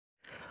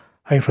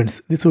Hi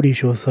friends, this video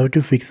shows how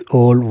to fix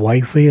all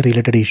Wi-Fi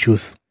related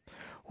issues.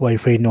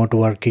 Wi-Fi not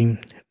working,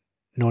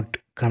 not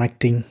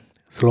connecting,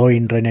 slow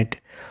internet,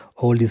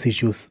 all these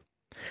issues.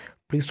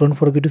 Please don't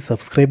forget to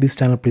subscribe this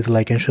channel. Please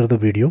like and share the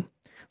video.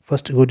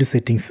 First go to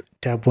settings,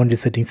 tap on the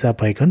settings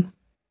app icon.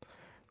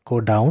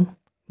 Go down,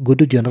 go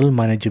to general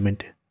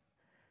management.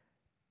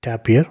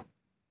 Tap here.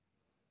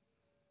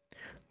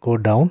 Go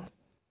down,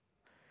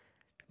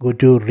 go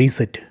to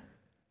reset.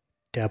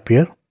 Tap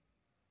here.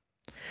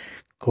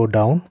 Go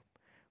down,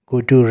 go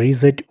to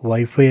reset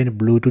Wi-Fi and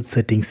Bluetooth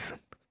settings.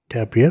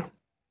 Tap here.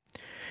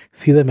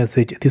 See the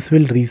message. This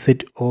will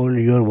reset all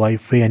your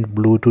Wi-Fi and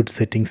Bluetooth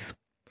settings.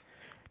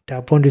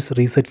 Tap on this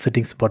reset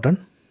settings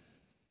button.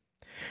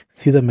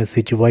 See the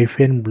message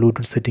Wi-Fi and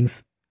Bluetooth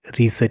settings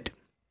reset.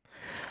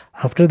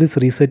 After this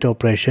reset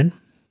operation,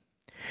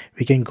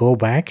 we can go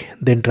back,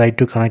 then try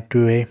to connect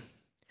to a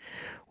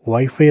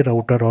Wi-Fi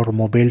router or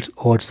mobile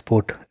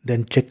hotspot.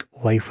 Then check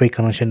Wi-Fi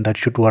connection, that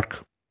should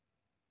work.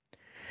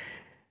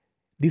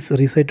 This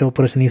reset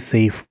operation is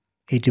safe.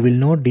 It will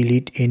not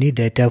delete any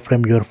data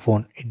from your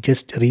phone. It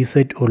just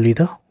reset only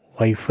the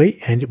Wi-Fi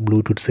and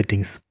Bluetooth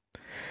settings.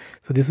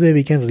 So this way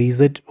we can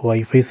reset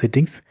Wi-Fi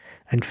settings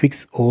and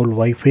fix all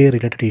Wi-Fi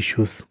related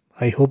issues.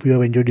 I hope you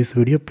have enjoyed this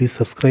video. Please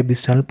subscribe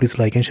this channel. Please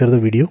like and share the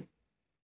video.